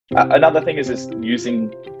Another thing is just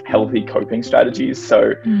using healthy coping strategies.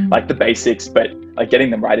 So like the basics, but like getting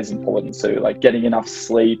them right is important. So like getting enough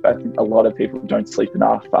sleep. I think a lot of people don't sleep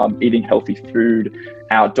enough. Eating healthy food,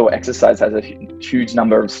 outdoor exercise has a huge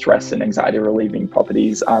number of stress and anxiety relieving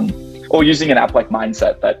properties. Or using an app like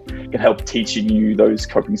Mindset that can help teaching you those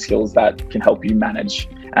coping skills that can help you manage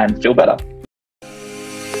and feel better.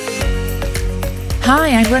 Hi,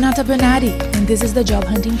 I'm Renata Bernarde, and this is the Job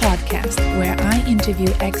Hunting Podcast, where I interview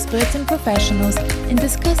experts and professionals and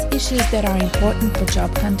discuss issues that are important for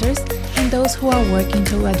job hunters and those who are working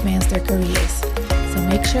to advance their careers. So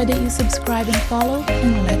make sure that you subscribe and follow,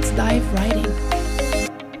 and let's dive right in.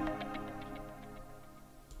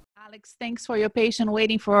 Alex, thanks for your patience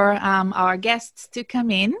waiting for our guests to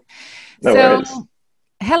come in. No worries.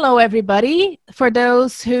 Hello, everybody. For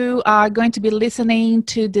those who are going to be listening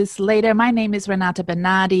to this later, my name is Renata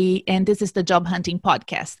Bernarde, and this is the Job Hunting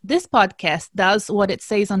Podcast. This podcast does what it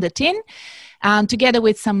says on the tin. Together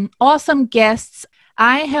with some awesome guests,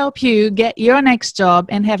 I help you get your next job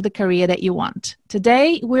and have the career that you want.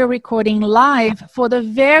 Today, we're recording live for the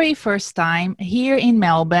very first time here in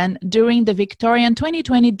Melbourne during the Victorian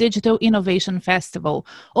 2020 Digital Innovation Festival,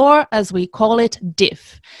 or as we call it,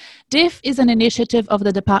 DIF. DIF is an initiative of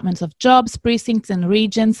the Departments of Jobs, Precincts and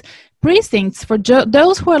Regions. Precincts, for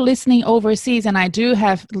those who are listening overseas, and I do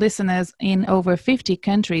have listeners in over 50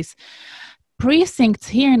 countries, Precincts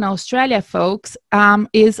here in Australia, folks,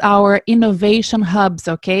 is our innovation hubs,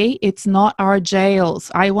 okay? It's not our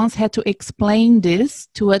jails. I once had to explain this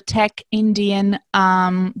to a tech Indian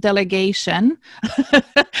delegation.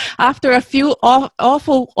 After a few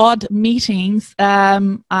awful odd meetings,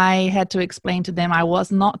 I had to explain to them I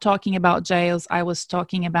was not talking about jails. I was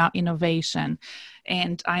talking about innovation.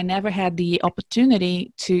 And I never had the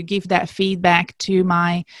opportunity to give that feedback to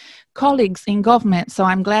my colleagues in government. So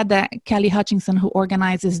I'm glad that Kelly Hutchinson, who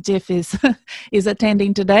organizes DIF, is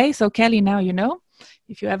attending today. So Kelly, now you know.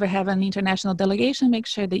 If you ever have an international delegation, make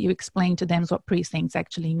sure that you explain to them what precincts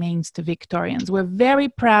actually means to Victorians. We're very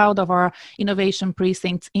proud of our innovation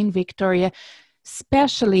precincts in Victoria,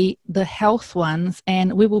 especially the health ones.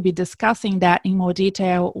 And we will be discussing that in more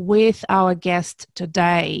detail with our guest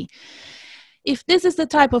today. If this is the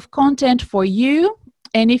type of content for you,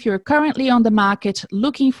 and if you're currently on the market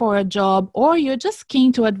looking for a job, or you're just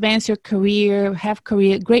keen to advance your career, have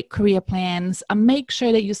great career plans, make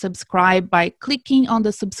sure that you subscribe by clicking on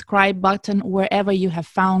the subscribe button wherever you have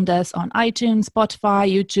found us on iTunes, Spotify,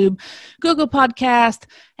 YouTube, Google Podcast,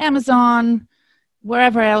 Amazon,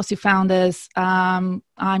 wherever else you found us. I'm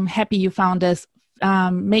happy you found us.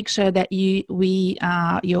 Make sure that we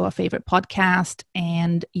are your favorite podcast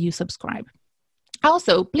and you subscribe.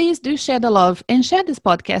 Also, please do share the love and share this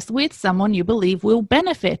podcast with someone you believe will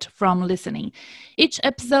benefit from listening. Each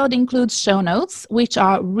episode includes show notes, which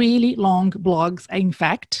are really long blogs. In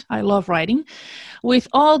fact, I love writing, with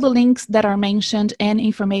all the links that are mentioned and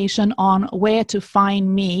information on where to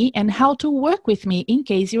find me and how to work with me in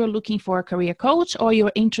case you're looking for a career coach or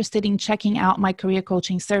you're interested in checking out my career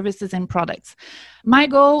coaching services and products. My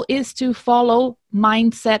goal is to follow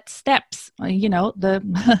mindset steps,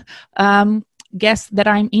 the guests that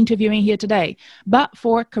I'm interviewing here today. But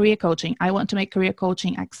for career coaching, I want to make career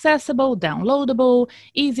coaching accessible, downloadable,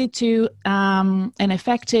 easy to and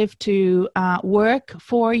effective to work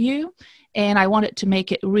for you. And I wanted to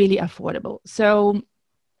make it really affordable. So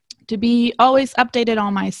to be always updated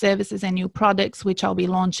on my services and new products, which I'll be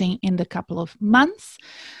launching in the couple of months,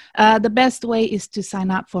 the best way is to sign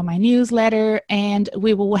up for my newsletter, and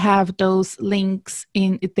we will have those links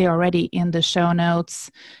they're already in the show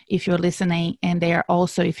notes if you're listening, and they are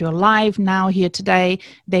also, if you're live now here today,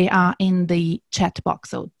 they are in the chat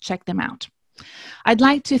box, so check them out. I'd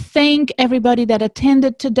like to thank everybody that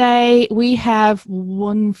attended today. We have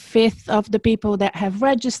 1/5 of the people that have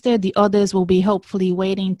registered. The others will be hopefully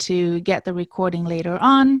waiting to get the recording later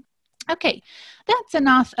on. Okay, that's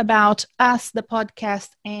enough about us, the podcast,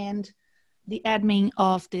 and the admin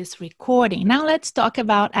of this recording. Now let's talk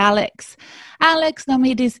about Alex. Alex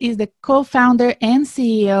Naoumidis is the co-founder and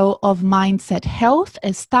CEO of Mindset Health,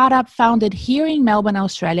 a startup founded here in Melbourne,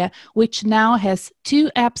 Australia, which now has 2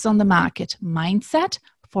 apps on the market: Mindset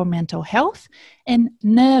for mental health and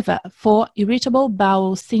Nerva for irritable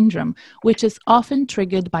bowel syndrome, which is often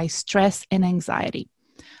triggered by stress and anxiety.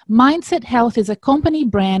 Mindset Health is a company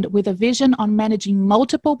brand with a vision on managing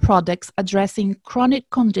multiple products addressing chronic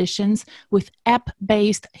conditions with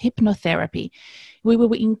app-based hypnotherapy. We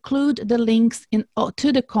will include the links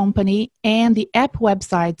to the company and the app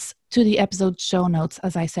websites to the episode show notes,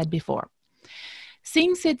 as I said before.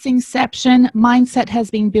 Since its inception, Mindset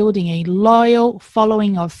has been building a loyal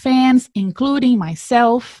following of fans, including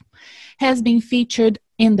myself, has been featured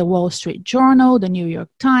in the Wall Street Journal, the New York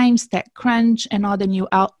Times, TechCrunch, and other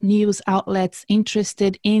news outlets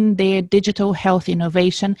interested in their digital health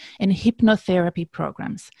innovation and hypnotherapy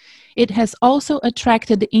programs. It has also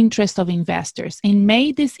attracted the interest of investors. In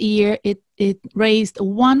May this year, it raised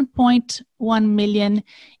 $1.1 million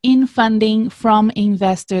in funding from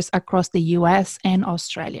investors across the US and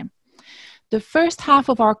Australia. The first half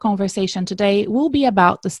of our conversation today will be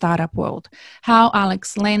about the startup world, how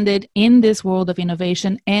Alex landed in this world of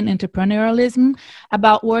innovation and entrepreneurialism,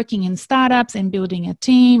 about working in startups and building a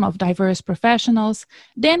team of diverse professionals.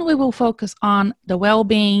 Then we will focus on the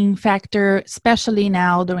well-being factor, especially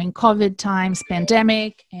now during COVID times,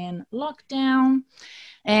 pandemic and lockdown.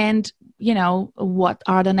 And, you know, what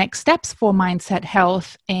are the next steps for Mindset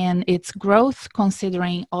Health and its growth,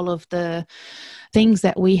 considering all of the things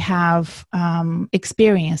that we have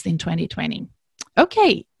experienced in 2020.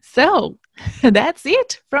 Okay, so that's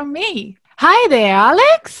it from me. Hi there,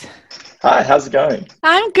 Alex. Hi, how's it going?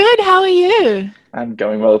 I'm good. How are you? I'm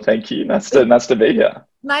going well, thank you. Nice to be here.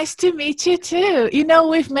 Nice to meet you too. You know,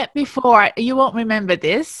 we've met before. You won't remember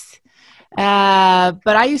this. But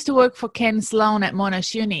I used to work for Ken Sloan at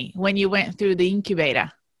Monash Uni when you went through the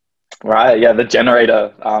incubator. Right, yeah, the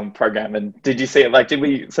generator program. And did you see it? Like, did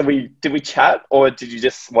we chat, or did you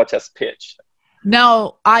just watch us pitch?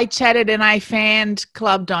 No, I chatted and I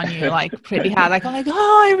clubbed on you like pretty hard. Like, I'm like,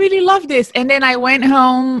 oh, I really love this. And then I went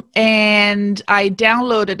home and I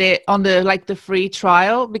downloaded it on the free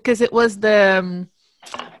trial, because it was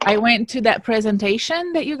I went to that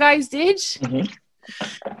presentation that you guys did.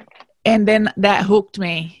 Mm-hmm. And then that hooked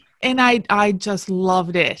me, and I just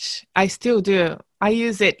loved it. I still do. I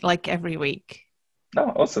use it like every week.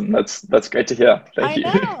 Oh, awesome. That's great to hear. Thank you.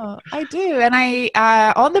 I know, I do. And I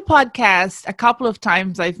on the podcast, a couple of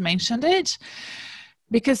times I've mentioned it,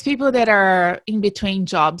 because people that are in between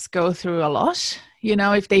jobs go through a lot, you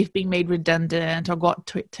know, if they've been made redundant or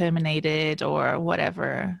got terminated or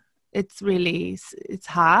whatever. It's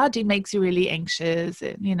hard. It makes you really anxious.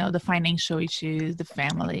 You know, the financial issues, the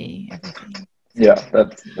family, everything. Yeah,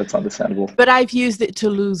 that's understandable. But I've used it to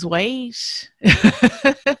lose weight.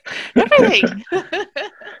 Everything.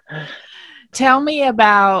 Tell me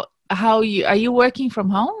about are you working from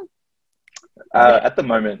home? At the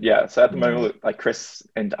moment, yeah. So at the moment, like Chris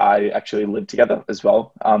and I actually live together as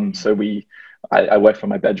well. So I work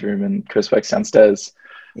from my bedroom and Chris works downstairs.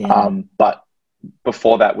 Yeah. But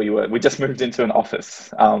before that, we just moved into an office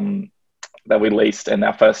that we leased, in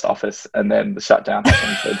our first office, and then the shutdown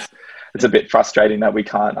happened. So it's a bit frustrating that we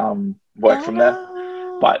can't work from there.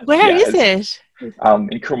 But where is it?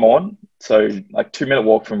 In Cremorne, so like 2-minute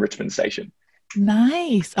walk from Richmond Station.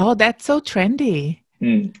 Nice. Oh, that's so trendy.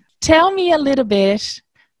 Tell me a little bit.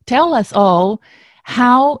 Tell us all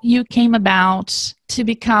how you came about to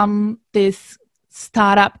become this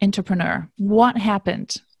startup entrepreneur. What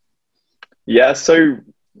happened? Yeah, so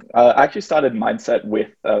I actually started Mindset with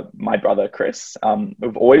my brother, Chris.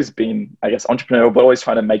 We've always been, I guess, entrepreneurial, but always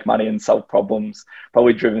trying to make money and solve problems,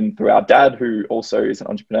 probably driven through our dad, who also is an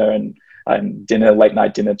entrepreneur, and late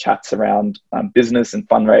night dinner chats around business and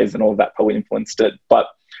fundraise and all of that probably influenced it. But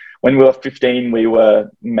when we were 15, we were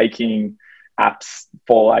making apps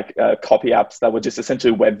for like copy apps that were just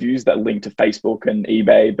essentially web views that linked to Facebook and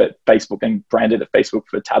eBay, but Facebook and branded at Facebook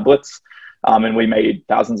for tablets. And we made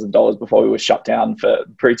thousands of dollars before we were shut down for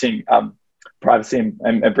breaching privacy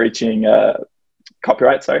and breaching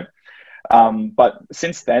copyright, sorry. But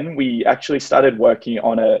since then, we actually started working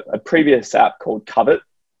on a previous app called Covet,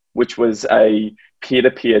 which was a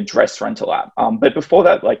peer-to-peer dress rental app. But before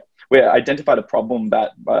that, like, we identified a problem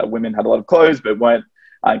that women had a lot of clothes but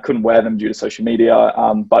couldn't wear them due to social media,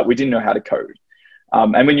 but we didn't know how to code.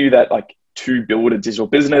 And we knew that, like, to build a digital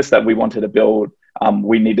business that we wanted to build,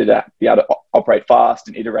 we needed to be able to operate fast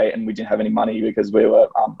and iterate, and we didn't have any money because we were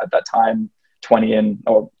at that time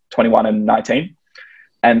 21 and 19.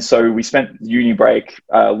 And so we spent uni break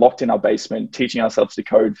locked in our basement, teaching ourselves to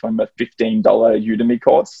code from a $15 Udemy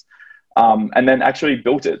course, and then actually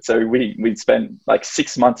built it. So we spent like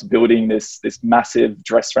 6 months building this massive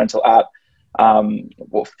dress rental app,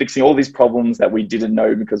 fixing all these problems that we didn't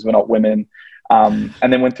know because we're not women, and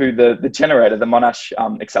then went through the generator, the Monash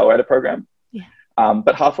accelerator program. Yeah.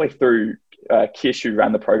 But halfway through, Kish, who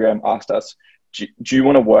ran the program, asked us, do you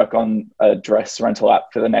want to work on a dress rental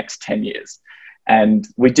app for the next 10 years? And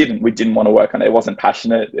we didn't want to work on it. It wasn't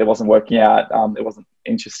passionate. It wasn't working out. It wasn't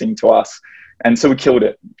interesting to us. And so we killed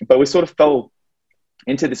it. But we sort of fell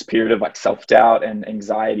into this period of like self-doubt and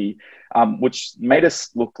anxiety, which made us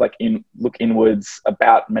look inwards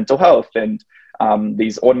about mental health and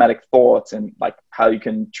these automatic thoughts and like how you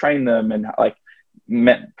can train them, and like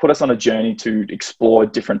put us on a journey to explore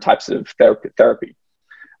different types of therapy.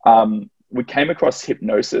 We came across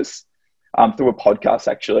hypnosis through a podcast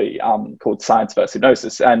actually called Science vs.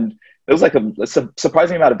 Hypnosis, and there was like a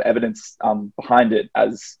surprising amount of evidence behind it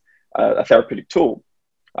as a therapeutic tool.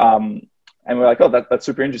 And we're like, oh, that's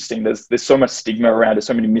super interesting. There's so much stigma around it,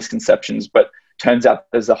 so many misconceptions, but turns out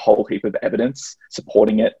there's a whole heap of evidence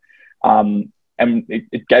supporting it. And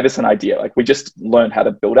it gave us an idea. Like, we just learned how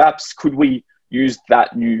to build apps. Could we use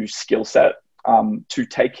that new skill set to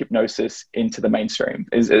take hypnosis into the mainstream?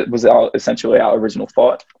 It was essentially our original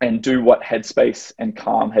thought, and do what Headspace and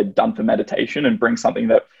Calm had done for meditation, and bring something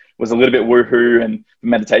that was a little bit woohoo, and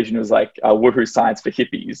meditation was like woohoo science for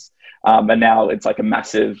hippies. And now it's like a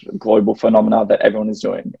massive global phenomena that everyone is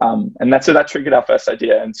doing. And that triggered our first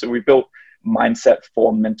idea. And so we built Mindset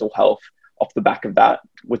for Mental Health off the back of that,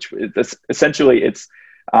 which is essentially it's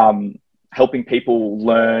helping people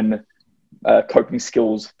learn coping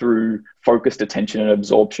skills through focused attention and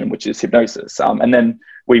absorption, which is hypnosis. And then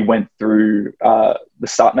we went through the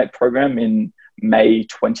StartMate program in May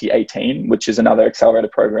 2018, which is another accelerator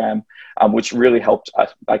program, which really helped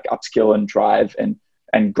us like upskill and drive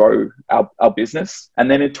and grow our business. And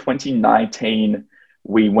then in 2019,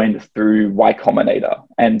 we went through Y Combinator.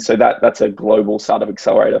 And so that's a global startup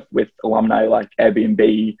accelerator with alumni like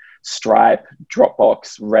Airbnb, Stripe,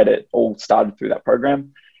 Dropbox, Reddit, all started through that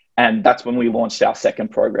program. And that's when we launched our second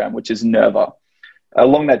program, which is Nerva.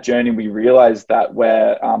 Along that journey, we realized that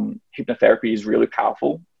where hypnotherapy is really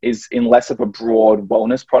powerful is in less of a broad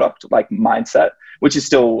wellness product like Mindset, which is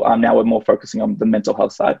still now we're more focusing on the mental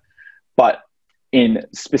health side, but in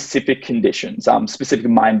specific conditions, specific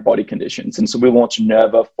mind-body conditions. And so we launched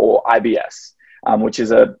Nerva for IBS, which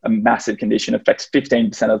is a massive condition, affects 15%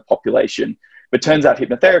 of the population. But turns out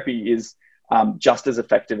hypnotherapy is just as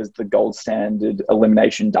effective as the gold standard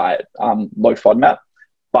elimination diet, low FODMAP,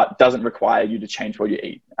 but doesn't require you to change what you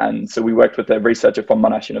eat. And so we worked with a researcher from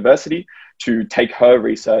Monash University to take her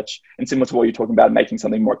research, and similar to what you're talking about, making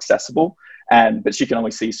something more accessible. But she can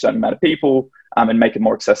only see a certain amount of people, and make it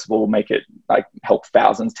more accessible, make it like help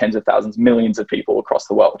thousands, tens of thousands, millions of people across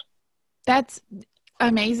the world. That's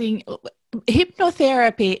amazing.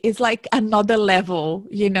 Hypnotherapy is like another level,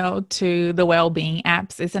 to the wellbeing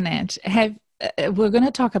apps, isn't it? We're going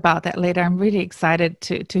to talk about that later. I'm really excited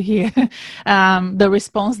to hear the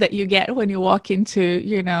response that you get when you walk into,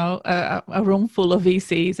 a room full of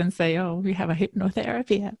VCs and say, oh, we have a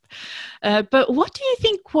hypnotherapy app. But what do you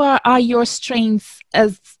think are your strengths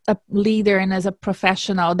as a leader and as a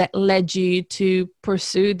professional that led you to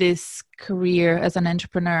pursue this career as an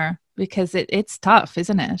entrepreneur? Because it's tough,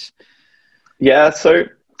 isn't it? Yeah. So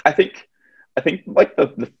I think like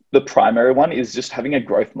the primary one is just having a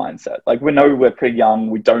growth mindset. Like, we know we're pretty young.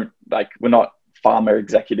 We're not pharma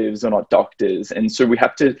executives, we're not doctors. And so we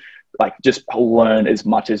have to like just learn as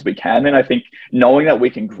much as we can. And I think knowing that we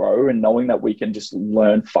can grow and knowing that we can just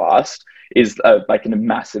learn fast is like a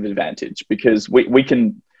massive advantage, because we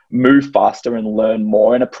can move faster and learn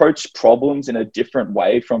more and approach problems in a different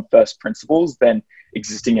way from first principles than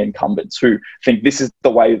existing incumbents who think this is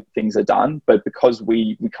the way things are done. But because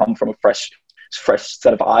we come from a fresh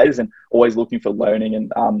set of eyes and always looking for learning,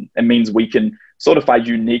 and it means we can sort of find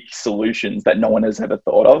unique solutions that no one has ever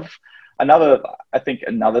thought of. Another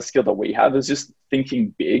skill that we have is just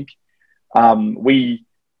thinking big.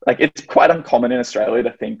 It's quite uncommon in Australia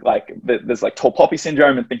to think like there's like tall poppy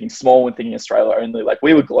syndrome and thinking small and thinking Australia only. Like,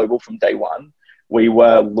 we were global from day one. We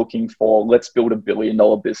were looking for, let's build $1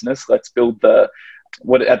 billion business. Let's build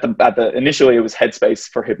initially it was Headspace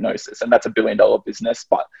for hypnosis, and that's $1 billion business.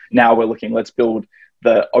 But now we're looking, let's build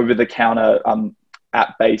the over-the-counter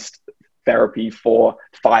app-based therapy for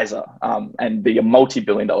Pfizer and be a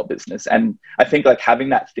multi-billion-dollar business. And I think like having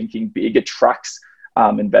that thinking big attracts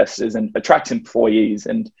investors and attracts employees,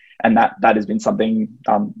 and that has been something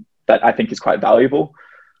that I think is quite valuable.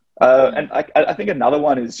 And I think another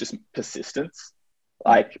one is just persistence.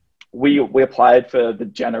 Like, we applied for the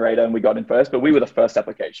generator and we got in first, but we were the first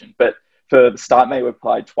application. But for the StartMate, we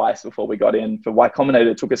applied twice before we got in. For Y Combinator,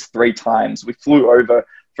 it took us 3 times. We flew over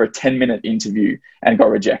for a 10-minute interview and got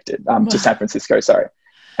rejected to San Francisco, sorry.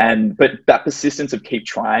 But that persistence of keep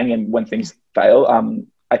trying, and when things fail,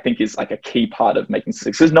 I think is like a key part of making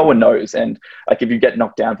success. No one knows. And like, if you get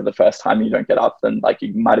knocked down for the first time and you don't get up, then like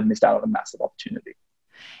you might have missed out on a massive opportunity.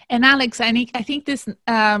 And Alex, I think this,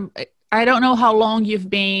 I don't know how long you've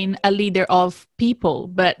been a leader of people,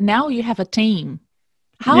 but now you have a team.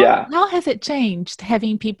 Yeah. How has it changed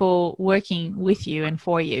having people working with you and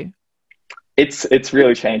for you? It's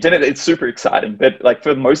really changed, and it's super exciting. But like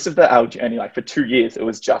for most of our journey, like for 2 years, it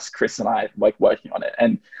was just Chris and I like working on it.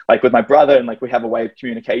 And like with my brother, and like we have a way of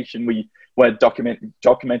communication. We were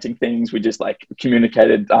documenting things. We just like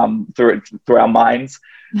communicated through our minds,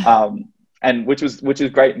 and which was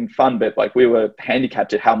great and fun. But like we were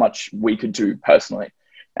handicapped at how much we could do personally.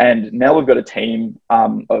 And now we've got a team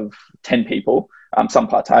of 10 people, some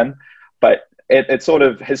part time, but it sort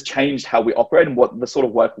of has changed how we operate and what the sort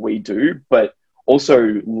of work we do, but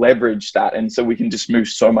also leverage that. And so we can just move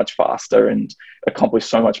so much faster and accomplish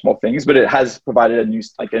so much more things. But it has provided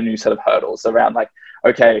a new set of hurdles around like,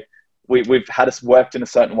 okay, we've had us worked in a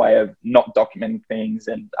certain way of not documenting things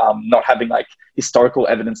and not having like historical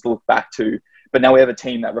evidence to look back to. But now we have a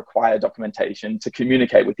team that require documentation to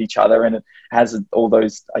communicate with each other. And it has all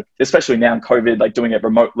those, like, especially now in COVID, like doing it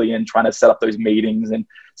remotely and trying to set up those meetings and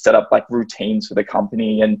set up like routines for the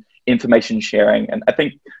company and information sharing. And I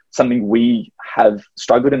think something we have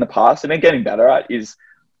struggled in the past and are getting better at is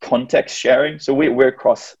context sharing. So we're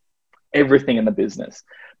across everything in the business,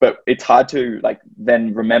 but it's hard to like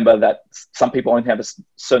then remember that some people only have a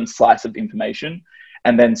certain slice of information.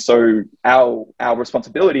 And then so our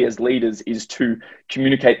responsibility as leaders is to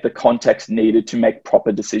communicate the context needed to make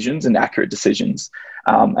proper decisions and accurate decisions.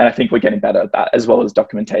 And I think we're getting better at that, as well as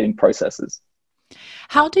documenting processes.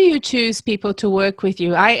 How do you choose people to work with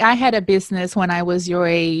you? I had a business when I was your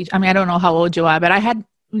age. I mean, I don't know how old you are, but I had,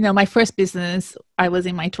 my first business, I was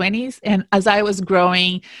in my 20s. And as I was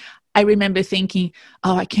growing, I remember thinking,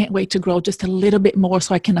 oh, I can't wait to grow just a little bit more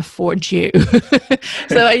so I can afford you.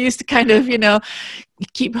 So I used to kind of,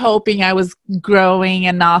 keep hoping I was growing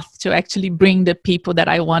enough to actually bring the people that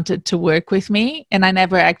I wanted to work with me. And I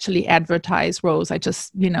never actually advertised roles. I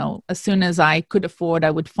just, as soon as I could afford, I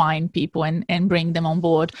would find people and bring them on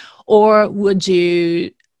board. Or would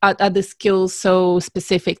you, are the skills so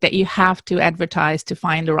specific that you have to advertise to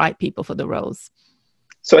find the right people for the roles?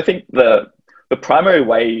 So I think the primary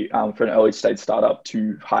way for an early stage startup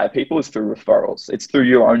to hire people is through referrals. It's through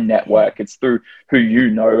your own network. It's through who you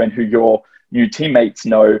know and who your new teammates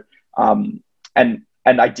know. And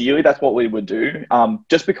ideally, that's what we would do.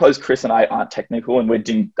 Just because Chris and I aren't technical and we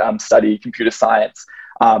didn't study computer science,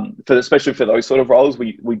 especially for those sort of roles,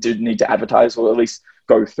 we did need to advertise or at least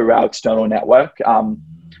go through our external network.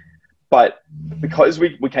 But because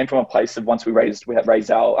we came from a place of once we had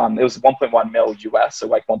raised our, it was 1.1 mil US, so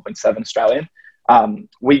like 1.7 Australian.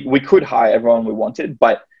 We could hire everyone we wanted,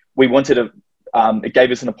 but we wanted to, it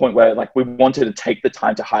gave us in a point where like we wanted to take the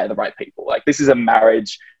time to hire the right people. Like this is a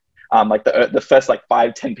marriage, like the first like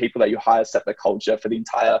 5-10 people that you hire set the culture for the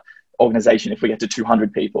entire organization if we get to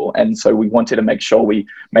 200 people. And so we wanted to make sure we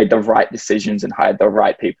made the right decisions and hired the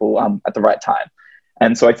right people at the right time.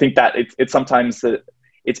 And so I think that it's sometimes that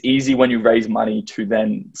it's easy when you raise money to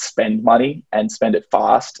then spend money and spend it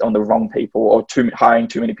fast on the wrong people or hiring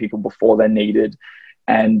too many people before they're needed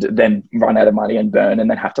and then run out of money and burn and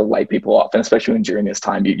then have to lay people off. And especially during this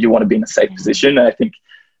time, you want to be in a safe position. And I think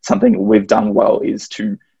something we've done well is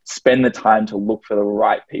to spend the time to look for the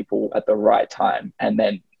right people at the right time and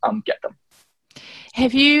then get them.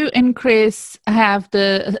 Have you and Chris have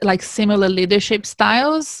the like similar leadership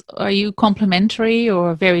styles? Are you complementary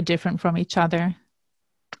or very different from each other?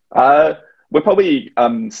 We're probably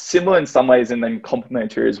similar in some ways and then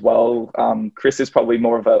complementary as well. Chris is probably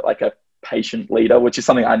more of a patient leader, which is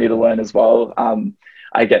something I need to learn as well.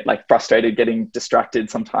 I get like frustrated getting distracted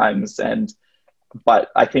sometimes, but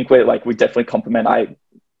I think we definitely complement. I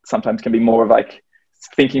sometimes can be more of like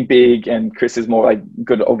thinking big, and Chris is more like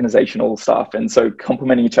good organizational stuff, and so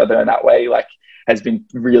complementing each other in that way like has been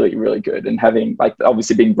really, really good. And having like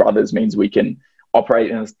obviously being brothers means we can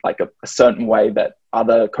operate in a certain way that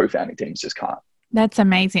other co-founding teams just can't. That's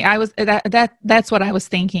amazing. That's what I was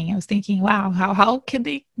thinking. I was thinking, wow, how can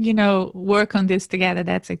they, work on this together?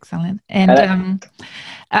 That's excellent. And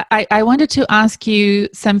I wanted to ask you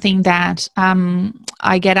something that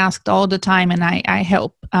I get asked all the time, and I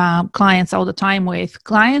help clients all the time with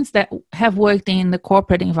clients that have worked in the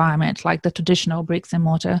corporate environment, like the traditional bricks and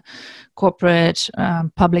mortar corporate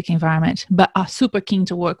public environment, but are super keen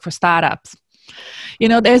to work for startups.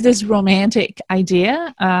 There's this romantic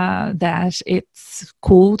idea that it's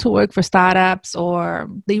cool to work for startups, or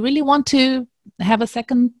they really want to have a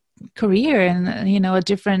second career and, a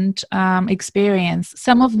different experience.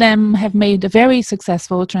 Some of them have made a very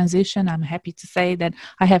successful transition. I'm happy to say that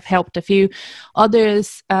I have helped a few.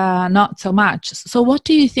 Others, not so much. So what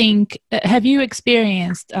do you think, have you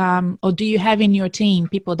experienced, or do you have in your team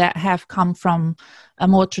people that have come from a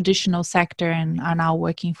more traditional sector and are now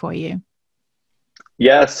working for you?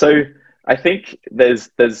 Yeah, so I think there's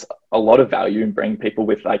a lot of value in bringing people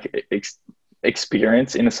with like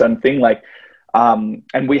experience in a certain thing. Like,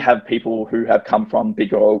 and we have people who have come from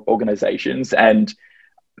bigger organizations, and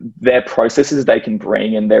their processes they can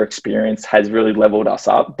bring and their experience has really leveled us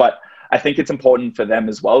up. But I think it's important for them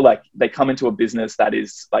as well. Like, they come into a business that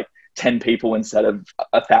is like 10 people instead of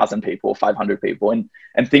 1,000 people, 500 people, and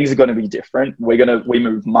things are going to be different. We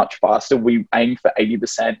move much faster. We aim for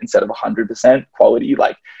 80% instead of 100% quality.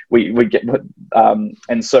 Like, we get,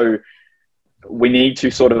 and so we need to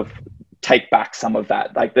sort of take back some of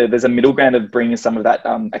that. Like, there's a middle ground of bringing some of that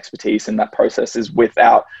expertise and that processes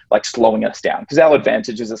without like slowing us down. Because our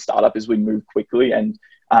advantage as a startup is we move quickly, and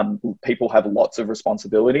people have lots of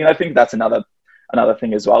responsibility. And I think that's another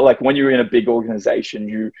thing as well. Like, when you're in a big organization,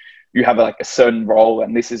 you have like a certain role,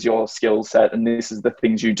 and this is your skill set, and this is the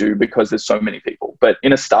things you do because there's so many people. But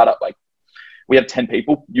in a startup, like, we have 10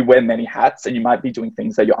 people, you wear many hats, and you might be doing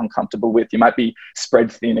things that you're uncomfortable with. You might be spread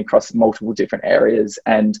thin across multiple different areas,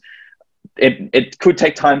 and it could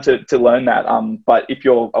take time to learn that. But if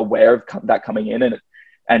you're aware of that coming in,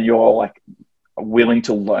 and you're like willing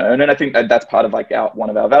to learn, and I think that's part of like one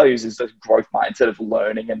of our values is the growth mindset of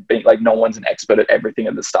learning, and being like, no one's an expert at everything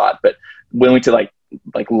at the start, but willing to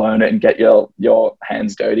like learn it and get your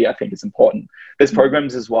hands dirty, I think is important. There's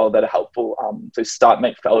programs as well that are helpful. So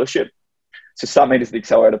StartMate Fellowship. So StartMate is the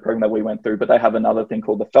accelerator program that we went through, but they have another thing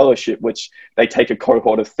called the Fellowship, which they take a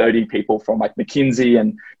cohort of 30 people from like McKinsey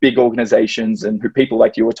and big organizations, and who people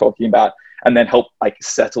like you were talking about, and then help like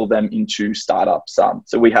settle them into startups.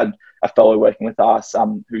 So we had a fellow working with us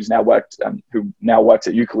who now works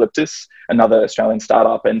at Eucalyptus, another Australian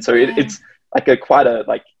startup. And so it's like quite a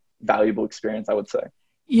like valuable experience, I would say.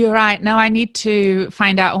 You're right. Now I need to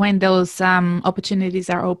find out when those opportunities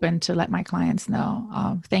are open to let my clients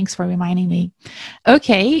know. Thanks for reminding me.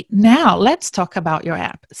 Okay, now let's talk about your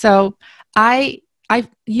app. So I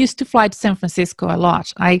used to fly to San Francisco a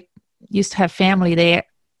lot. I used to have family there.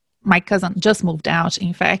 My cousin just moved out,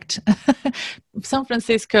 in fact. San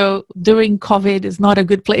Francisco during COVID is not a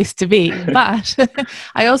good place to be, but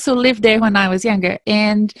I also lived there when I was younger.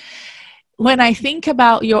 And when I think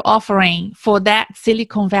about your offering for that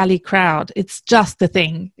Silicon Valley crowd, it's just the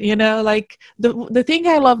thing, like the thing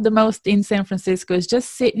I love the most in San Francisco is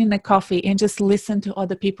just sitting in a coffee and just listen to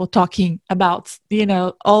other people talking about,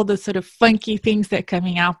 all the sort of funky things they're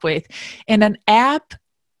coming up with. And an app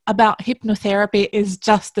about hypnotherapy is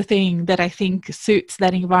just the thing that I think suits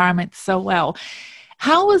that environment so well.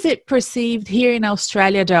 How was it perceived here in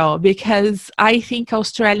Australia, though? Because I think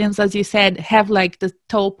Australians, as you said, have like the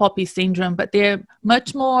tall poppy syndrome, but they're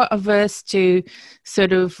much more averse to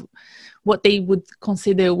sort of what they would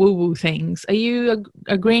consider woo-woo things. Are you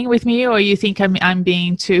agreeing with me, or you think I'm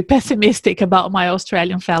being too pessimistic about my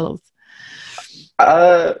Australian fellows?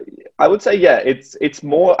 I would say, yeah, it's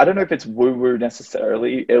more, I don't know if it's woo-woo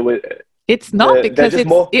necessarily. It's not, because it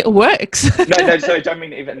works. No, so I don't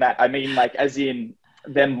mean even that. I mean, like, as in,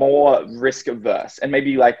 they're more risk averse. And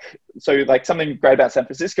maybe something great about San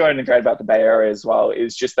Francisco and great about the Bay Area as well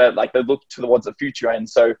is just that like they look towards the future. And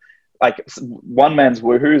so like one man's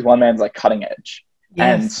woohoo is one man's like cutting edge.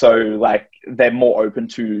 Yes. And so like they're more open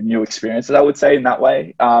to new experiences, I would say, in that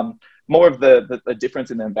way. More of the difference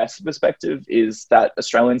in the investor perspective is that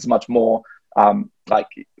Australians are much more like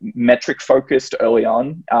metric focused early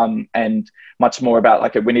on, and much more about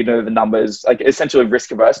like, we need to know the numbers, like essentially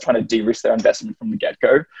risk averse, trying to de-risk their investment from the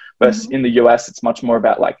get-go. Versus in the US, it's much more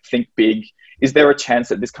about like, think big. Is there a chance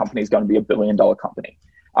that this company is going to be $1 billion company?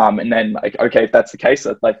 And then like, okay, if that's the case,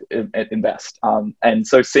 like invest. And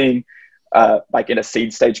so seeing like in a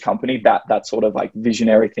seed stage company, that sort of like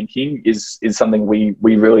visionary thinking is something we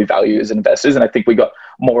really value as investors. And I think we got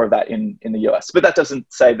more of that in the US, but that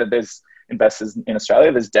doesn't say that there's investors in Australia.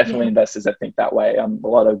 There's definitely investors that think that way. A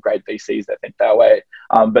lot of great VCs that think that way.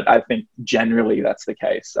 But I think generally that's the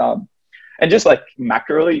case. And just like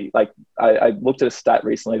macroly, like I looked at a stat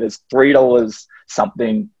recently, there's $3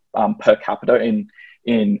 something per capita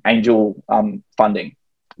in angel funding.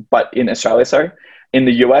 But in Australia, sorry, in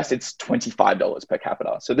the US, it's $25 per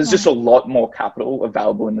capita. So there's just a lot more capital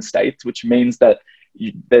available in the States, which means that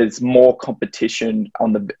there's more competition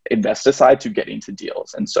on the investor side to get into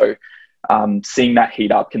deals. And so seeing that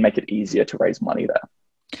heat up can make it easier to raise money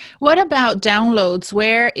there. What about downloads?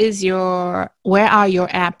 Where are your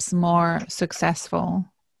apps more successful?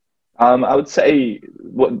 I would say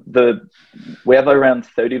we have around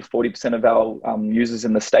 30 to 40% of our users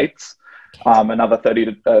in the States, another 30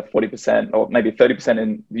 to 40%, or maybe 30%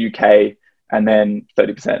 in the UK, and then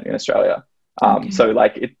 30% in Australia. So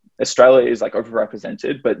like Australia is like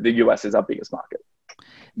overrepresented, but the US is our biggest market.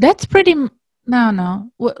 That's pretty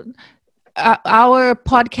No. Well, our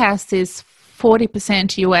podcast is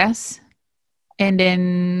 40% US and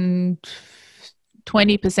then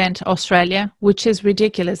 20% Australia, which is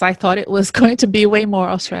ridiculous. I thought it was going to be way more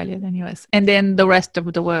Australia than US. And then the rest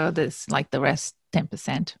of the world is like the rest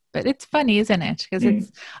 10%. But it's funny, isn't it?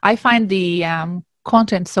 Because I find the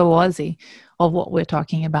content so Aussie of what we're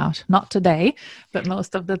talking about. Not today, but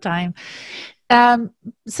most of the time.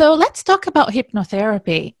 So let's talk about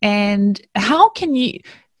hypnotherapy and how can you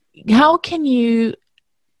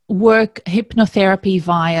work hypnotherapy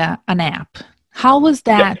via an app? How was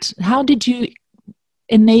that? Yeah. How did you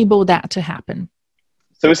enable that to happen?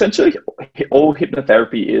 So essentially, all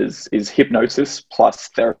hypnotherapy is hypnosis plus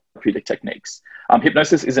therapeutic techniques.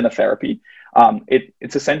 Hypnosis isn't a therapy.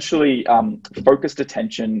 It's essentially focused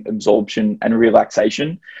attention, absorption, and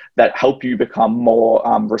relaxation that help you become more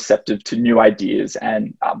receptive to new ideas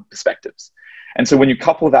and perspectives. And so when you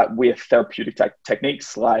couple that with therapeutic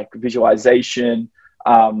techniques like visualization,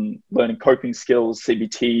 learning coping skills,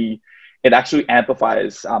 CBT, it actually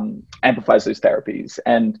amplifies those therapies.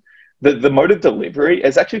 And the mode of delivery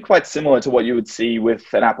is actually quite similar to what you would see with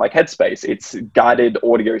an app like Headspace. It's guided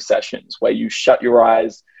audio sessions where you shut your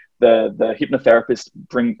eyes. The hypnotherapist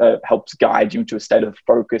helps guide you into a state of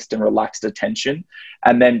focused and relaxed attention,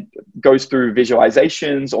 and then goes through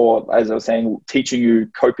visualizations or, as I was saying, teaching you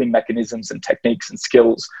coping mechanisms and techniques and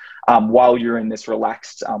skills while you're in this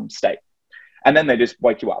relaxed state. And then they just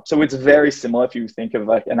wake you up. So it's very similar if you think of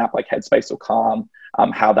like an app like Headspace or Calm,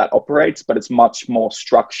 how that operates, but it's much more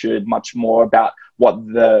structured, much more about what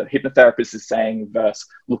the hypnotherapist is saying versus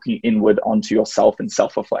looking inward onto yourself and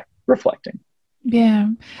self-reflecting. Yeah,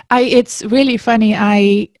 it's really funny.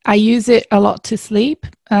 I use it a lot to sleep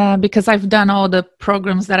because I've done all the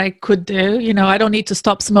programs that I could do. You know, I don't need to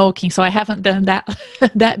stop smoking, so I haven't done that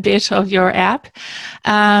that bit of your app.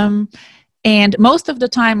 And most of the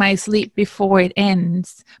time I sleep before it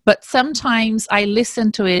ends, but sometimes I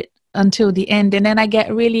listen to it until the end and then I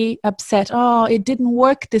get really upset. Oh, it didn't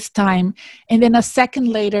work this time. And then a second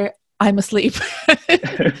later, I'm asleep.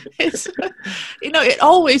 It's, it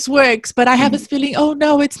always works, but I have this feeling, oh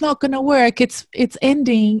no, it's not going to work. It's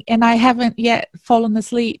ending and I haven't yet fallen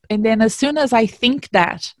asleep. And then as soon as I think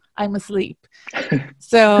that, I'm asleep.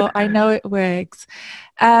 So I know it works.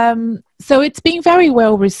 So it's been very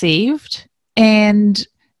well received. And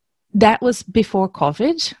that was before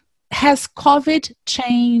COVID. Has COVID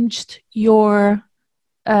changed your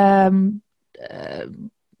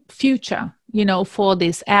future, for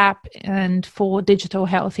this app and for digital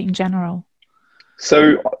health in general?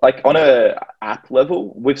 So like on a app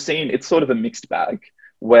level, we've seen it's sort of a mixed bag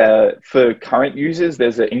where for current users,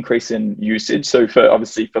 there's an increase in usage. So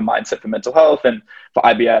obviously for mindset, for mental health, and for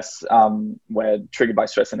IBS, where triggered by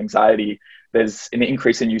stress and anxiety, there's an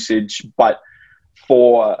increase in usage, but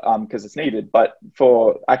because it's needed, but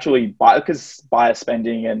for actually because buyer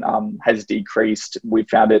spending and has decreased, we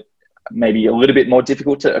found it maybe a little bit more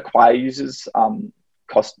difficult to acquire users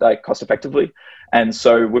cost effectively. And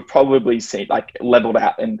so we've probably seen leveled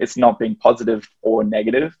out, and it's not been positive or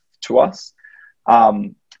negative to us.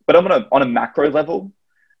 But on a macro level,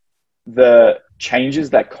 the changes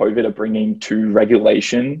that COVID are bringing to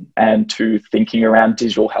regulation and to thinking around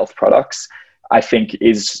digital health products, I think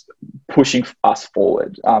is pushing us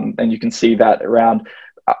forward. And you can see that around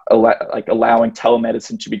allowing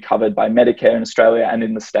telemedicine to be covered by Medicare in Australia and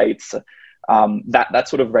in the States. That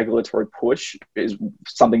sort of regulatory push is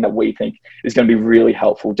something that we think is going to be really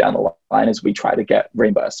helpful down the line as we try to get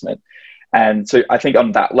reimbursement. And so I think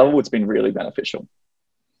on that level, it's been really beneficial.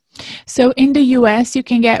 So in the US, you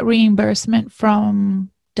can get reimbursement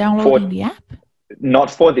from downloading the app?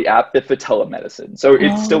 Not for the app, but for telemedicine. So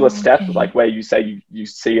it's still a step, like where you say you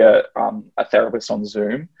see a therapist on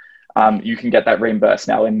Zoom. You can get that reimbursed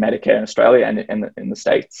now in Medicare in Australia and in the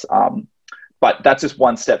States. But that's just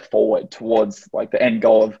one step forward towards the end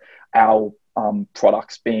goal of our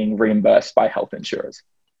products being reimbursed by health insurers.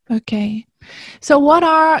 Okay. So what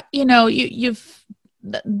are, you've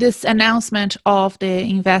this announcement of the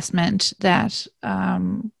investment that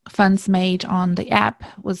funds made on the app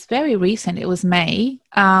was very recent. It was May.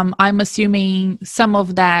 I'm assuming some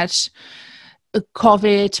of that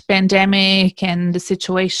COVID pandemic and the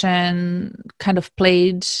situation kind of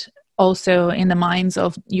played also in the minds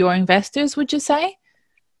of your investors, would you say?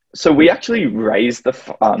 So we actually raised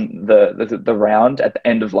the round at the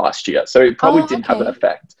end of last year. So it probably didn't have an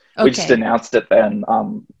effect. Okay. We just announced it then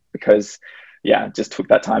because it just took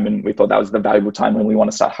that time, and we thought that was the valuable time when we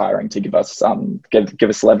want to start hiring to give us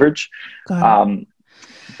leverage.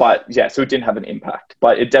 But yeah, so it didn't have an impact,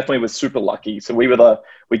 but it definitely was super lucky. So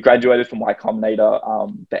we graduated from Y Combinator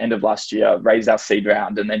the end of last year, raised our seed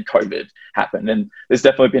round, and then COVID happened. And there's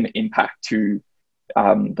definitely been an impact to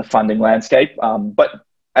the funding landscape. But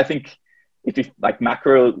I think if you like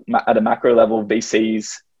at a macro level,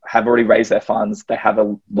 VCs have already raised their funds. They have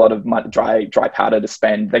a lot of dry powder to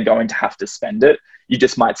spend. They're going to have to spend it. You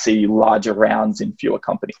just might see larger rounds in fewer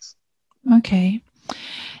companies. Okay.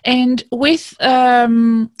 And with,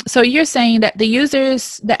 so you're saying that the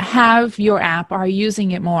users that have your app are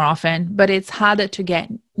using it more often, but it's harder to get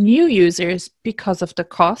new users because of the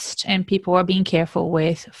cost, and people are being careful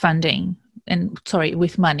with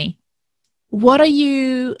with money. What are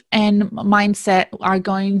you and Mindset are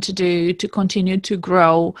going to do to continue to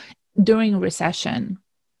grow during recession?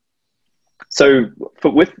 So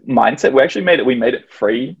with Mindset, we made it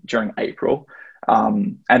free during April.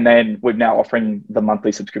 And then we're now offering the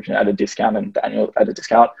monthly subscription at a discount and the annual at a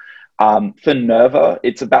discount. For Nerva,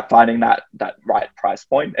 it's about finding that right price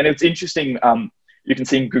point. And it's interesting, you can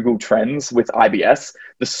see in Google Trends with IBS,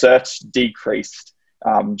 the search decreased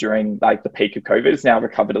during like the peak of COVID. It's now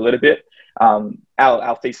recovered a little bit.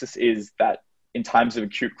 Our thesis is that in times of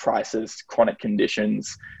acute crisis, chronic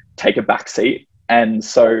conditions take a backseat. And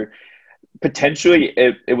so potentially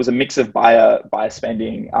it was a mix of buyer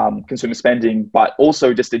spending, consumer spending, but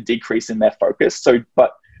also just a decrease in their focus. So,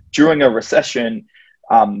 but during a recession,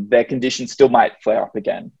 their conditions still might flare up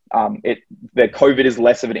again. Their COVID is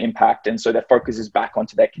less of an impact, and so their focus is back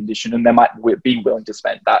onto their condition, and they might be willing to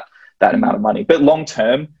spend that amount of money. But long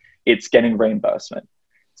term, it's getting reimbursement.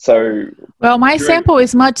 So, well, my sample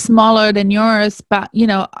is much smaller than yours, but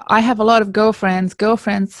I have a lot of girlfriends.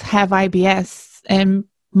 Girlfriends have IBS, and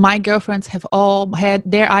my girlfriends have all had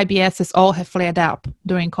their IBSs all have flared up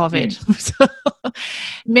during COVID. So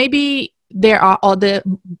maybe there are other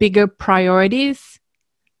bigger priorities,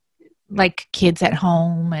 like kids at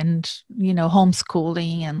home and,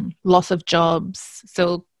 homeschooling and loss of jobs.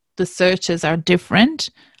 So the searches are different,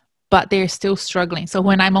 but they're still struggling. So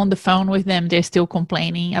when I'm on the phone with them, they're still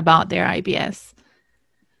complaining about their IBS.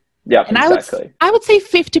 Yeah, and exactly. I would say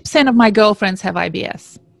 50% of my girlfriends have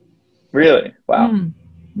IBS. Really? Wow.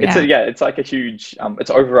 Yeah. It's like a huge, it's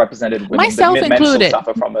overrepresented. Women, myself included,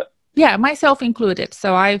 suffer from it. Yeah, myself included.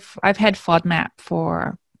 So I've had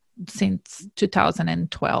FODMAP since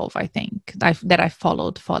 2012, I think, that I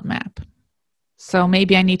followed FODMAP. So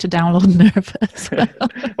maybe I need to download Nerva as well.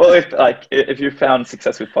 Well, if you found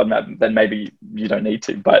success with FODMAP, then maybe you don't need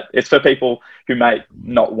to. But it's for people who might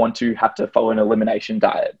not want to have to follow an elimination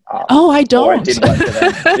diet. I don't. Or it didn't work for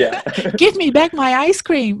them. Yeah. Give me back my ice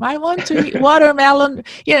cream. I want to eat watermelon.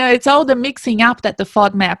 It's all the mixing up that the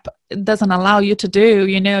FODMAP doesn't allow you to do.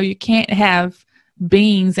 You can't have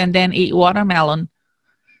beans and then eat watermelon.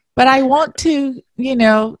 But I want to,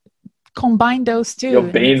 combine those two. Your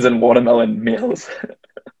beans and watermelon meals.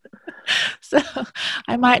 So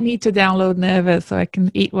I might need to download Nerva so I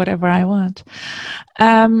can eat whatever I want.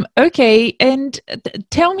 Okay, and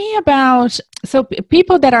tell me about, so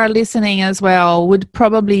people that are listening as well would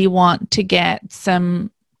probably want to get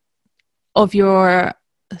some of your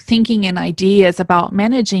thinking and ideas about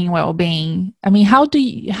managing well-being. I mean, how do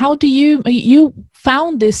you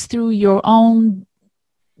found this through your own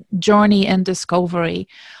journey and discovery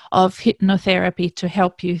of hypnotherapy to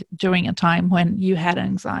help you during a time when you had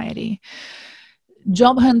anxiety.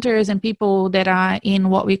 Job hunters and people that are in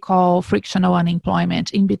what we call frictional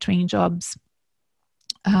unemployment, in between jobs,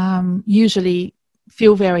 usually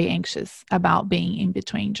feel very anxious about being in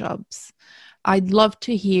between jobs. I'd love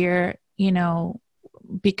to hear,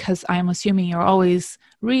 because I'm assuming you're always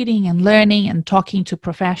reading and learning and talking to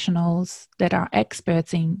professionals that are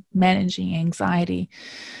experts in managing anxiety.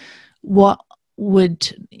 What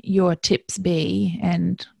would your tips be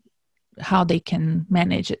and how they can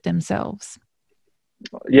manage it themselves?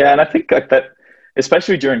 Yeah, and I think that,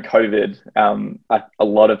 especially during COVID, a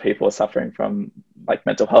lot of people are suffering from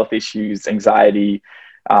mental health issues, anxiety,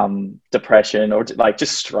 depression, or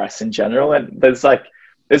just stress in general. And there's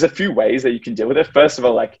a few ways that you can deal with it. First of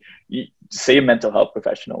all, you see a mental health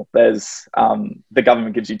professional. There's the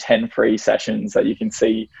government gives you 10 free sessions that you can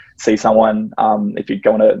see someone if you're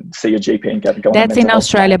going to see your GP and go. That's in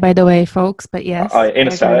Australia, by the way, folks. But yes, in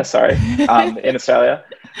Australia, sorry, in Australia.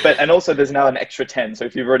 And also there's now an extra 10. So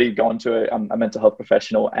if you've already gone to a mental health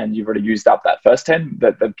professional and you've already used up that first 10,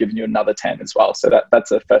 they've given you another 10 as well. So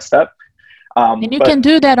that's a first step. And you can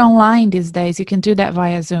do that online these days. You can do that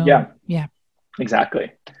via Zoom. Yeah. Exactly.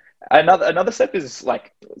 Another step is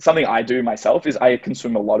like something I do myself is I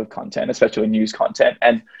consume a lot of content, especially news content,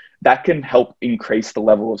 and that can help increase the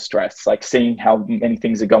level of stress. Like seeing how many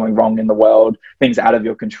things are going wrong in the world, things out of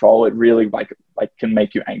your control, it really like can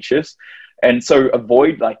make you anxious. And so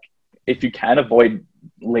if you can avoid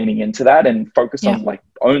leaning into that and focus on like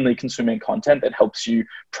only consuming content that helps you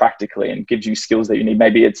practically and gives you skills that you need.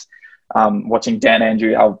 Maybe it's watching Dan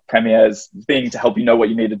Andrew, our premier's thing to help you know what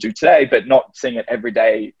you need to do today, but not seeing it every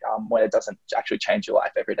day when it doesn't actually change your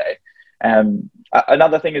life every day.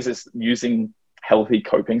 Another thing is using healthy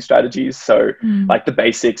coping strategies. So like the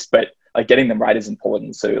basics, but like getting them right is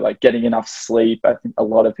important. So like getting enough sleep. I think a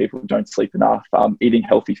lot of people don't sleep enough. Eating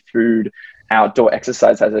healthy food, outdoor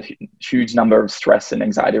exercise has a huge number of stress and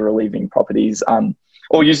anxiety relieving properties.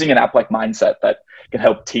 Or using an app like Mindset that can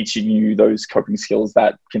help teaching you those coping skills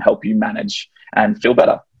that can help you manage and feel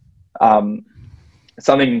better.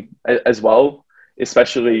 Something as well,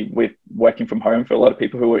 especially with working from home for a lot of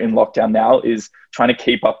people who are in lockdown now, is trying to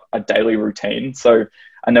keep up a daily routine. So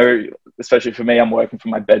I know, especially for me, I'm working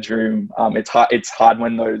from my bedroom. It's hard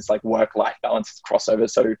when those like work-life balances cross over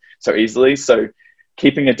so easily. So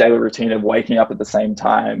keeping a daily routine of waking up at the same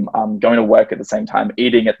time, going to work at the same time,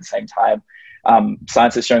 eating at the same time.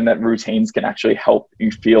 Science has shown that routines can actually help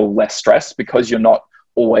you feel less stressed because you're not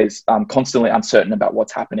always constantly uncertain about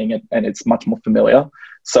what's happening, and it's much more familiar.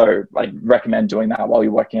 So I recommend doing that while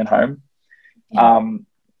you're working at home.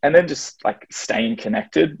 And then just like staying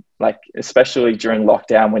connected, like especially during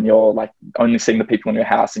lockdown when you're like only seeing the people in your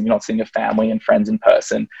house and you're not seeing your family and friends in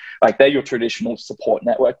person, like they're your traditional support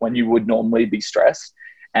network when you would normally be stressed.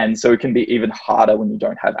 And so it can be even harder when you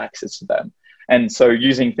don't have access to them. And so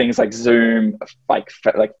using things like Zoom, like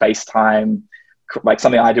FaceTime, like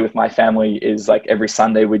something I do with my family is like every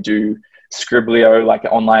Sunday we do Scriblio, like an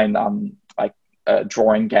online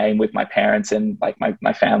drawing game with my parents and like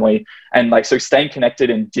my family. And like, so staying connected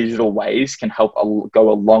in digital ways can help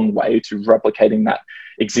go a long way to replicating that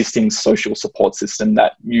existing social support system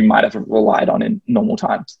that you might have relied on in normal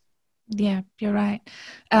times. Yeah, you're right.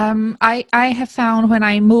 I have found when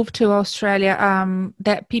I moved to Australia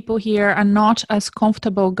that people here are not as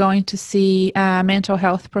comfortable going to see a mental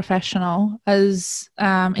health professional as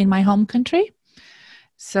in my home country.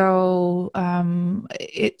 So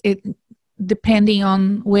it depending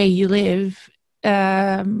on where you live,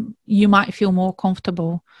 you might feel more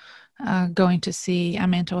comfortable going to see a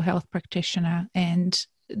mental health practitioner. And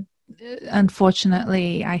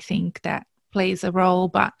unfortunately, I think that plays a role,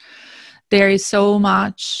 but there is so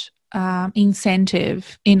much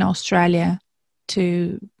incentive in Australia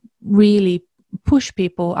to really push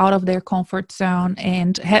people out of their comfort zone.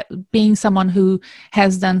 And being someone who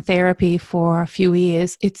has done therapy for a few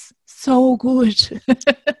years, it's so good.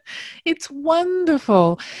 It's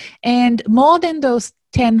wonderful. And more than those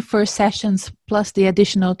 10 first sessions plus the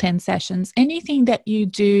additional 10 sessions, anything that you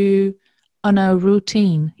do on a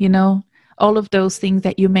routine, all of those things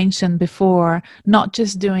that you mentioned before, not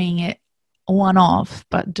just doing it one-off,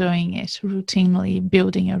 but doing it routinely,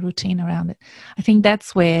 building a routine around it. I think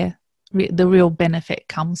that's where the real benefit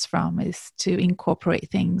comes from, is to incorporate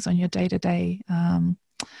things on your day-to-day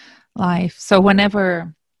life. So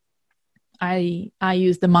whenever I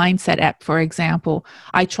use the Mindset app, for example,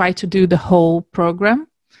 I try to do the whole program,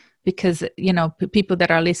 because, people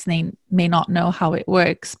that are listening may not know how it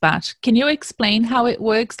works, but can you explain how it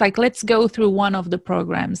works? Like, let's go through one of the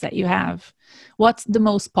programs that you have. What's the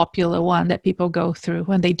most popular one that people go through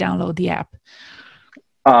when they download the app?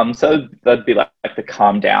 So that'd be like the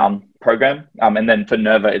Calm Down program. And then for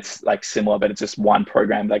Nerva, it's like similar, but it's just one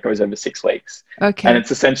program that goes over 6 weeks. Okay. And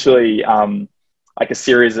it's essentially like a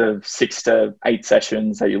series of 6 to 8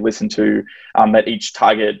 sessions that you listen to that each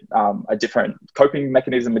target a different coping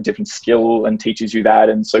mechanism, a different skill, and teaches you that.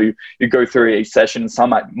 And so you go through each session. Some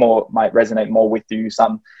might resonate more with you.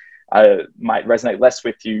 Some might resonate less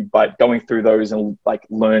with you, but going through those and like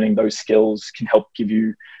learning those skills can help give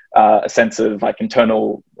you a sense of like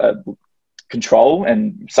internal control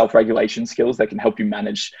and self-regulation skills that can help you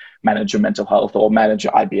manage your mental health or manage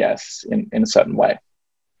your IBS in a certain way.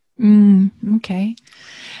 Okay.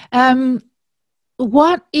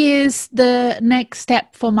 What is the next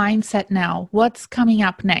step for Mindset now? What's coming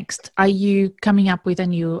up next? Are you coming up with a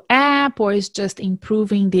new app, or is just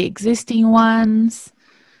improving the existing ones?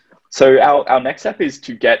 So our next step is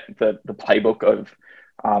to get the playbook of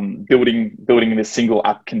building this single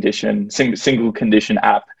condition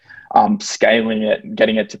app, scaling it,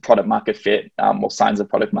 getting it to product market fit, or signs of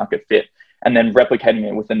product market fit, and then replicating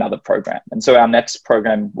it with another program. And so our next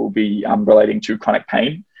program will be relating to chronic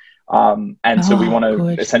pain. So we want to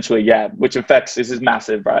essentially, which affects, this is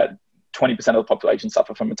massive, right? 20% of the population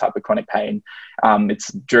suffer from a type of chronic pain.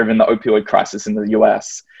 It's driven the opioid crisis in the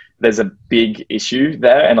US. There's a big issue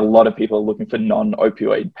there, and a lot of people are looking for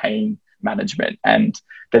non-opioid pain management. And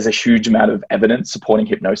there's a huge amount of evidence supporting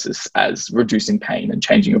hypnosis as reducing pain and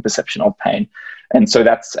changing your perception of pain. And so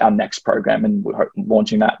that's our next program, and we're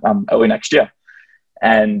launching that early next year.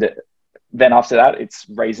 And then after that, it's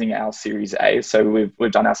raising our Series A. So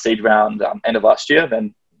we've done our seed round end of last year.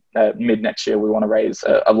 Then mid next year, we want to raise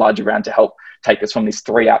a larger round to help take us from these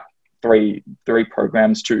three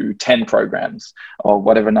programs to 10 programs, or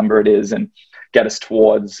whatever number it is, and get us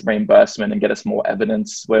towards reimbursement and get us more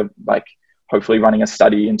evidence. We're like hopefully running a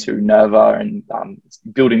study into Nerva and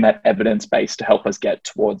building that evidence base to help us get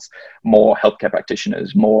towards more healthcare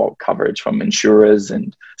practitioners, more coverage from insurers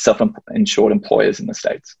and self-insured employers in the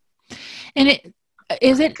States. And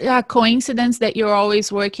is it a coincidence that you're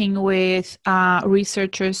always working with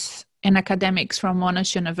researchers and academics from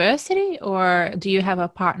Monash University, or do you have a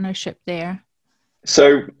partnership there?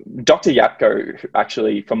 So Dr. Yapko, who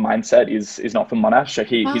actually from Mindset, is not from Monash. So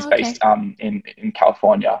he's based in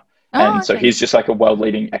California. And so he's just like a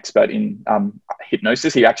world-leading expert in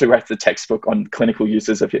hypnosis. He actually writes the textbook on clinical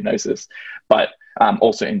uses of hypnosis, but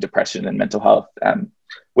also in depression and mental health.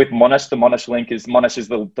 With Monash, the Monash link is Monash is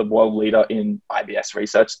the world leader in IBS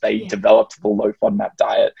research. They developed the low FODMAP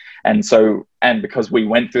diet. And because we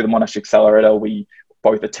went through the Monash Accelerator, we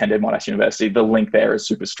both attended Monash University, the link there is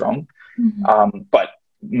super strong. Mm-hmm. But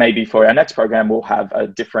maybe for our next program, we'll have a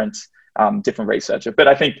different researcher. But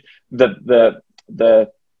I think the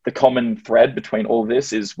common thread between all of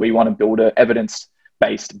this is we want to build an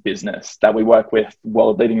evidence-based business that we work with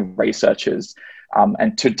world-leading researchers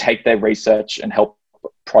and to take their research and help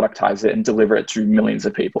productize it and deliver it to millions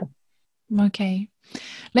of people. Okay.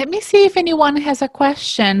 Let me see if anyone has a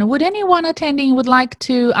question. Would anyone attending would like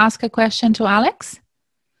to ask a question to Alex?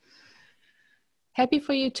 Happy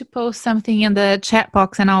for you to post something in the chat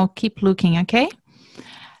box and I'll keep looking, okay?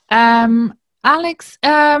 Alex,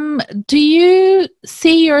 do you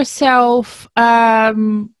see yourself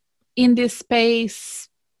in this space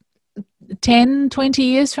 10, 20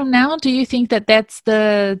 years from now? Do you think that that's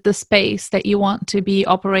the space that you want to be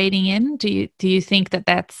operating in? Do you think that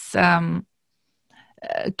that's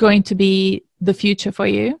going to be the future for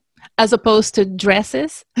you, as opposed to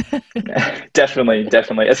dresses? Definitely.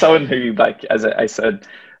 As someone who, like, as I said,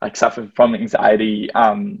 like suffered from anxiety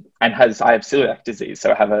and I have celiac disease,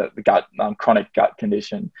 so I have a chronic gut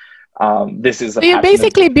condition. This is so you're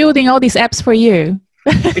basically building all these apps for you.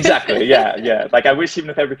 Exactly. Yeah. Like I wish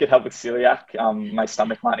hypnotherapy could help with celiac. My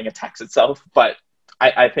stomach lining attacks itself, but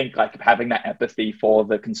I think like having that empathy for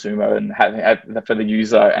the consumer and having for the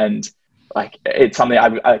user, and like it's something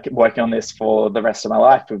I working on this for the rest of my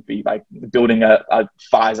life would be like building a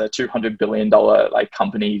Pfizer $200 billion like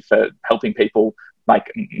company for helping people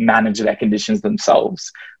like manage their conditions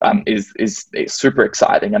themselves. Is super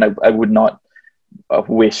exciting, and I would not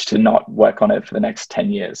wish to not work on it for the next 10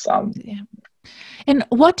 years. Yeah. And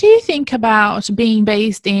what do you think about being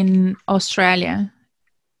based in Australia?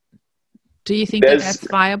 Do you think that's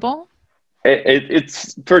viable?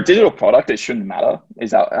 It's for a digital product, it shouldn't matter,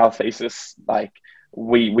 is our thesis. Like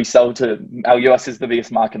we sell to, our US is the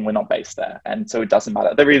biggest market and we're not based there. And so it doesn't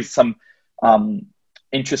matter. There is some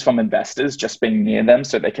interest from investors just being near them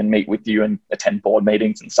so they can meet with you and attend board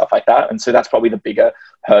meetings and stuff like that. And so that's probably the bigger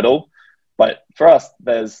hurdle. But for us,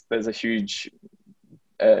 there's a huge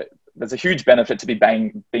benefit to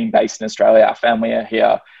being based in Australia. Our family are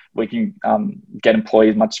here. We can get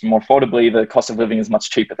employees much more affordably. The cost of living is much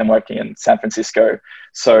cheaper than working in San Francisco.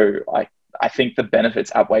 So I think the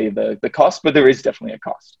benefits outweigh the cost, but there is definitely a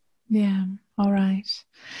cost. Yeah. All right.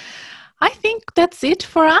 I think that's it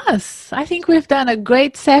for us. I think we've done a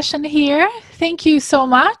great session here. Thank you so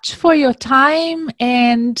much for your time,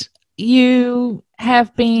 and you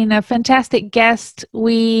have been a fantastic guest.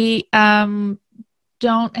 We don't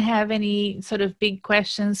have any sort of big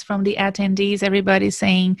questions from the attendees. Everybody's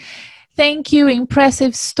saying thank you,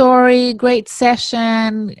 impressive story, great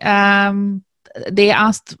session. They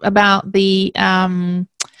asked about the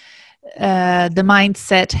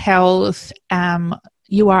Mindset Health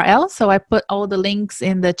URL, so I put all the links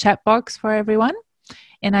in the chat box for everyone,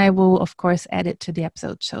 and I will of course add it to the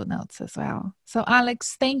episode show notes as well. So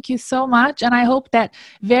Alex, thank you so much, and I hope that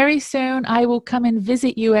very soon I will come and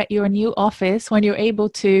visit you at your new office when you're able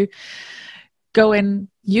to go and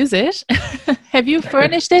use it. Have you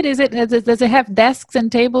furnished it? Does it have desks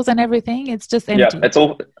and tables and everything? It's just empty. Yeah,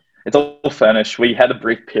 it's all furnished. We had a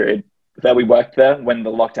brief period that we worked there when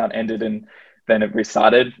the lockdown ended, and then it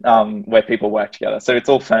restarted, where people work together. So it's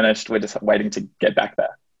all furnished. We're just waiting to get back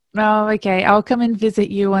there. Oh, okay. I'll come and visit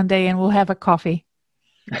you one day and we'll have a coffee.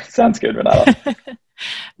 Sounds good, Renata.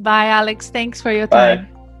 Bye, Alex. Thanks for your Bye. time.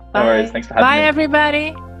 No worries. Thanks for having me. Bye,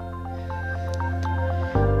 everybody.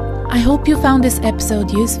 I hope you found this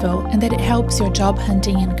episode useful and that it helps your job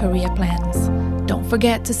hunting and career plans. Don't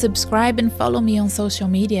forget to subscribe and follow me on social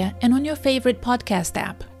media and on your favorite podcast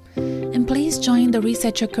app. And please join the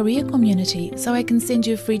Reset Your Career community so I can send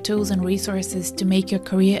you free tools and resources to make your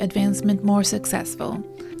career advancement more successful.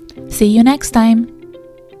 See you next time!